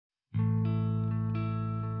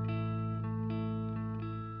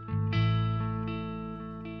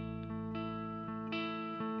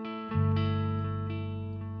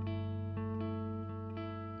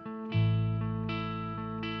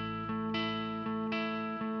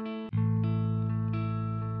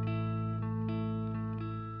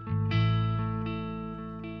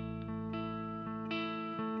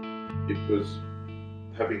It was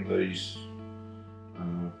having these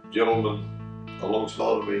gentlemen alongside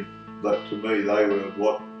of me, that to me they were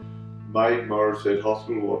what made Morisset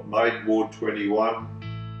Hospital, what made Ward 21.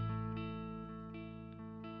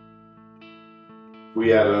 We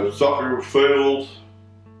had a soccer field,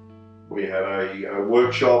 we had a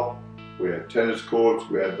workshop, we had tennis courts,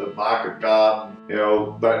 we had the market garden. You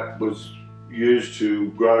know, that was used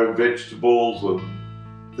to grow vegetables and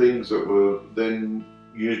things that were then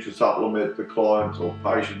used to supplement the clients' or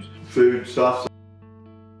patients' food stuff.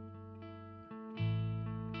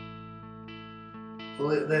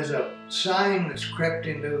 Well, there's a saying that's crept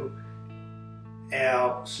into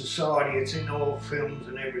our society, it's in all films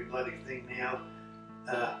and every bloody thing now.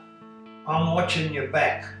 I'm watching your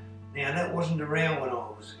back. Now that wasn't around when I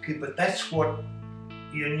was a kid, but that's what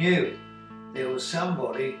you knew. There was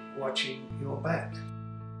somebody watching your back.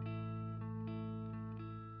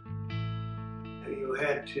 You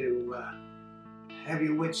had to have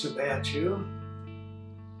your wits about you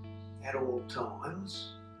at all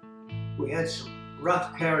times. We had some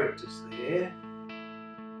rough characters there.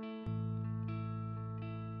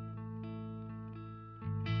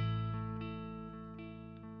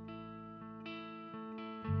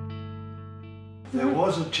 There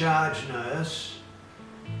was a charge nurse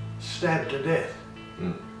stabbed to death.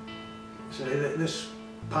 So this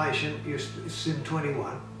patient is in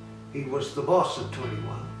 21. He was the boss of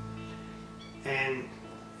 21. And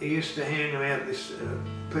he used to hand him out this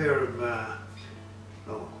pair of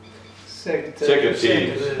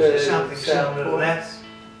secretaries, something similar to that.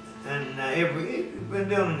 And he'd been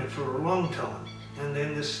doing it for a long time. And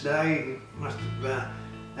then this day, he must have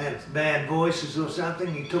had bad voices or something.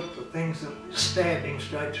 He took the things and stabbed him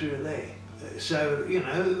straight through there. So, you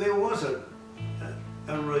know, there was a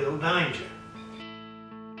real danger.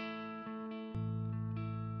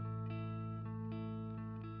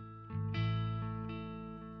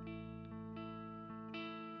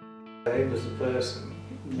 He was the person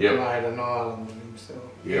who Yep. made an island of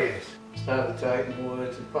himself. Yep. Yes. Started taking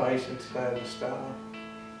words of patients out of staff.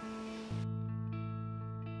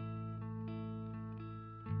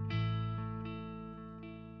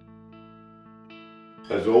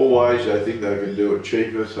 As always, they think they can do it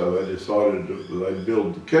cheaper, so they decided they'd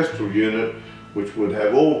build the Kestrel unit, which would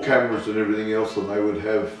have all cameras and everything else, and they would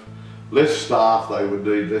have less staff. They would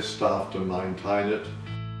need less staff to maintain it.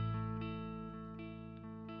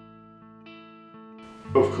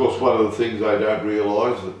 Of course, one of the things they don't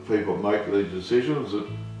realise that people make these decisions, that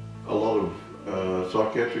a lot of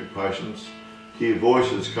psychiatric patients hear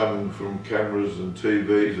voices coming from cameras and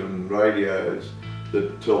TVs and radios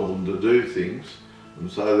that tell them to do things.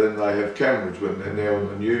 And so then they have cameras, when they're now in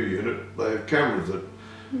the new unit, they have cameras that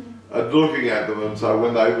are looking at them, and so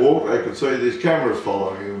when they walk they can see these cameras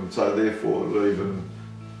following them, and so therefore it even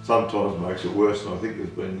sometimes makes it worse. And I think there's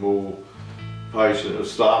been more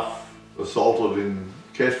staff assaulted in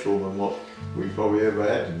Kestrel than what we probably ever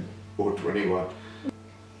had in Ward 21.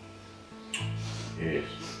 Yes.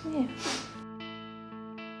 Yeah.